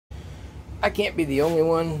I can't be the only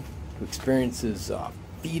one who experiences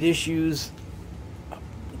feed issues.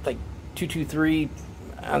 Like 223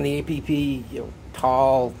 on the APP,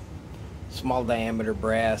 tall, small diameter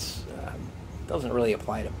brass. Doesn't really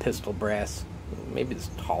apply to pistol brass. Maybe this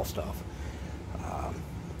tall stuff.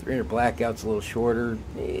 300 blackout's a little shorter.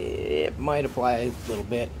 It might apply a little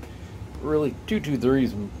bit. Really, 223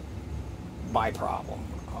 is my problem.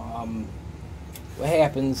 What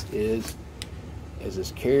happens is, as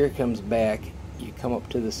this carrier comes back, you come up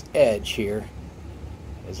to this edge here.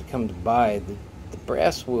 As it comes by, the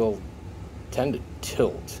brass will tend to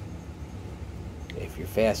tilt. If you're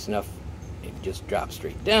fast enough, it just drops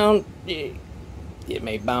straight down. It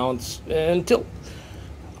may bounce and tilt.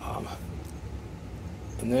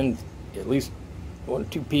 And then at least one or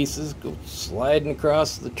two pieces go sliding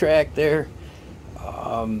across the track there.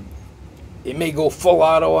 It may go full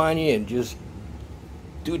auto on you and just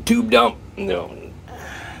do a tube dump. No,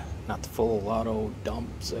 not the full auto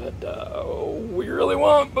dumps that we really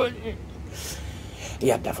want, but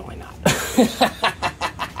yeah, definitely not.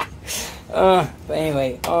 But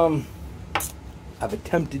anyway, I've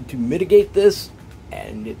attempted to mitigate this,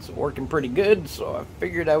 and it's working pretty good, so I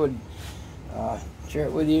figured I would share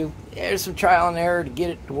it with you. There's some trial and error to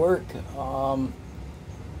get it to work,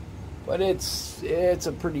 but it's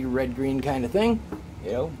a pretty red-green kind of thing,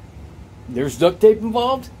 There's duct tape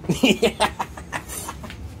involved.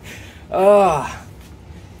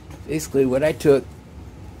 Basically what I took,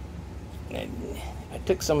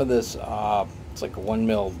 some of this, it's like a 1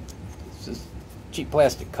 mil, it's this cheap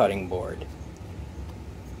plastic cutting board,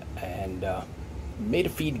 and made a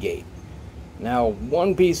feed gate. Now,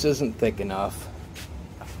 one piece isn't thick enough.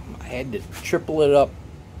 I had to triple it up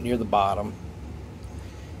near the bottom,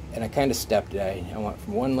 and I kind of stepped it. I went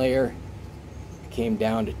from 1 layer, came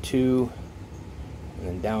down to 2, and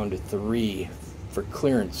then down to 3 for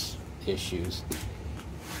clearance issues,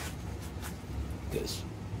 because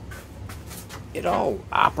it all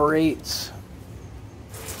operates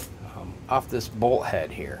off this bolt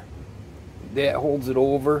head here. That holds it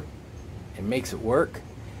over and makes it work,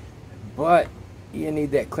 but you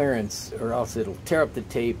need that clearance, or else it'll tear up the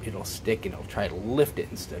tape, it'll stick, and it'll try to lift it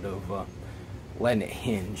instead of letting it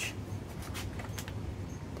hinge.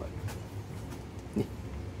 But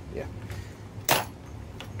yeah,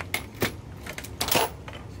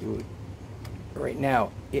 see, right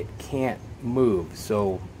now it can't move,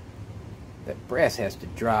 so that brass has to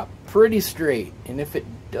drop pretty straight, and if it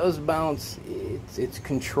does bounce, it's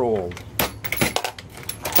controlled.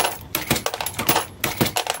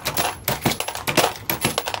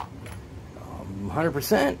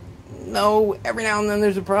 100%? No, every now and then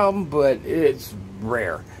there's a problem, but it's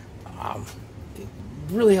rare. It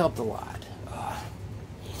really helped a lot.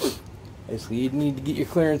 Basically, you need to get your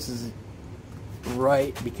clearances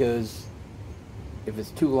right, because if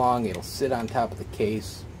it's too long, it'll sit on top of the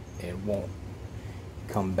case and won't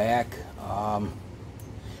come back.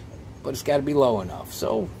 But it's got to be low enough.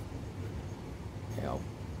 So,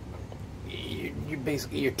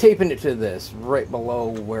 you're taping it to this right below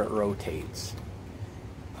where it rotates.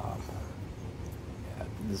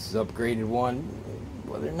 This is upgraded one.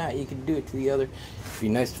 Whether or not you can do it to the other, it'd be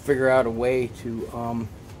nice to figure out a way to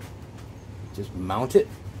just mount it.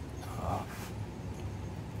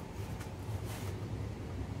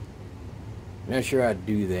 Not sure how to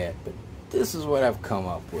do that, but this is what I've come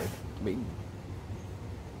up with. I mean,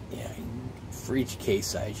 yeah, for each case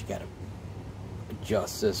size, you got to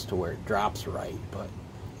adjust this to where it drops right. But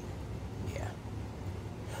yeah,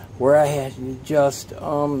 where I had to adjust,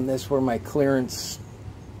 that's where my clearance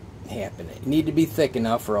happened. It needed to be thick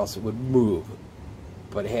enough, or else it would move.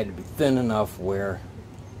 But it had to be thin enough where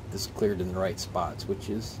this cleared in the right spots, which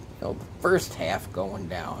is the first half going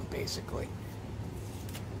down, basically.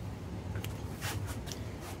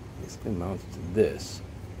 Basically mounts to this.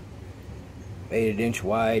 Made it 1 inch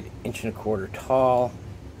wide, 1.25 inches tall.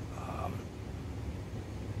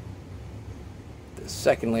 The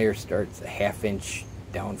second layer starts a 1/2 inch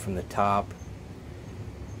down from the top.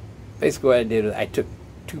 Basically what I did is I took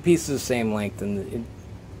 2 pieces of the same length, and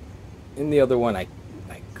in the other one I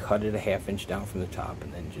cut it a 1/2 inch down from the top,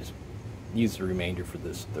 and then just used the remainder for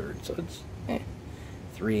this third. So it's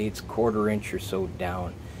 3/8, 1/4 inch or so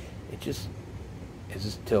down. It just, as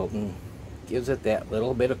it's tilting, gives it that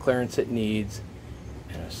little bit of clearance it needs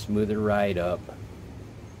and a smoother ride up.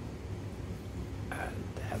 And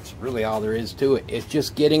that's really all there is to it. It's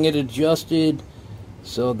just getting it adjusted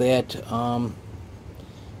so that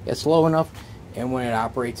it's low enough, and when it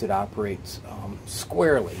operates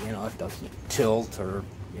squarely. It doesn't tilt or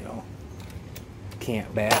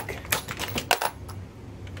cant back.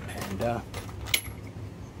 And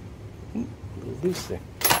A little loose there.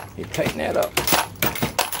 You tighten that up.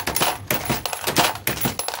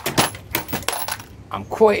 I'm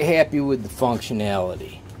quite happy with the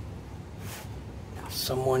functionality. Now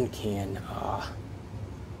someone can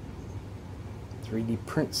 3D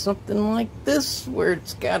print something like this where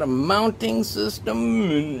it's got a mounting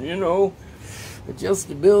system and, you know,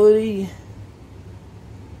 adjustability.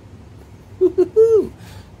 Woo-hoo-hoo.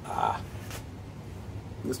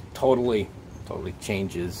 This totally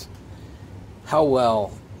changes how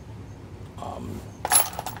well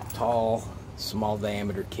tall, small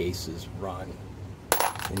diameter cases run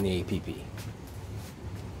in the APP.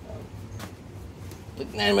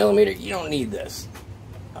 But 9mm, you don't need this.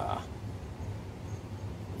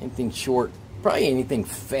 Anything short, probably anything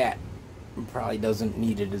fat, probably doesn't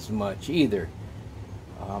need it as much either.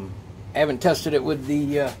 I haven't tested it with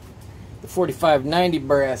the 4590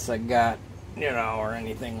 brass I got, you know, or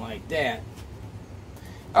anything like that.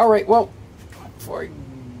 Alright, well, before I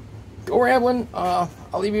go rambling, I'll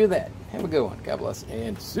leave you with that. Have a good one. God bless,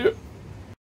 and see ya.